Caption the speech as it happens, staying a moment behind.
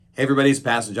Hey everybody, it's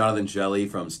Pastor Jonathan Shelley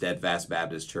from Steadfast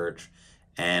Baptist Church,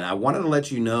 and I wanted to let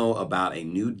you know about a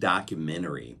new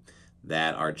documentary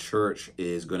that our church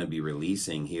is going to be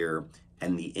releasing here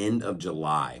in the end of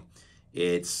July.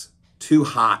 It's too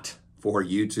hot for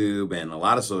YouTube and a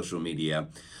lot of social media,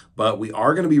 but we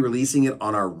are going to be releasing it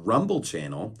on our Rumble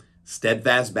channel,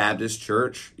 Steadfast Baptist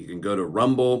Church. You can go to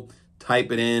Rumble,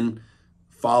 type it in,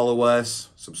 follow us,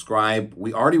 subscribe.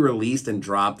 We already released and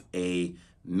dropped a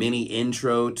mini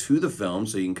intro to the film,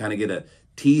 so you can kind of get a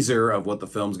teaser of what the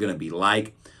film's going to be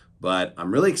like. But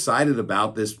I'm really excited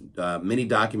about this mini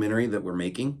documentary that we're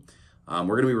making. We're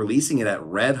going to be releasing it at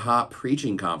Red Hot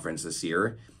Preaching Conference this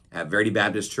year at Verity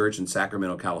Baptist Church in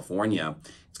Sacramento, California.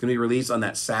 It's going to be released on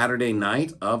that Saturday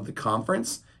night of the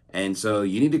conference, and so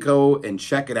you need to go and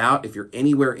check it out. If you're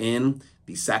anywhere in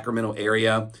the Sacramento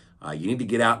area, you need to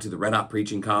get out to the Red Hot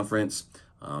Preaching Conference.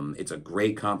 It's a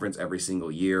great conference every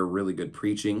single year, really good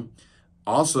preaching.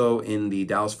 Also, in the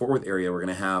Dallas-Fort Worth area, we're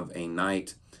going to have a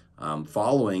night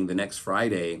following the next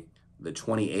Friday, the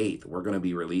 28th. We're going to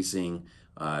be releasing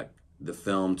the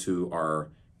film to our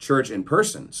church in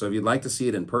person. So if you'd like to see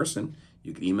it in person,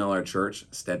 you can email our church,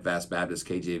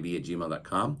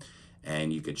 steadfastbaptistkjv@gmail.com,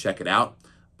 and you could check it out.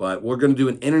 But we're going to do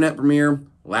an internet premiere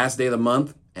last day of the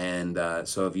month, and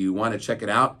so if you want to check it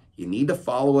out, you need to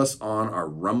follow us on our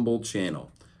Rumble channel.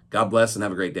 God bless and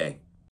have a great day.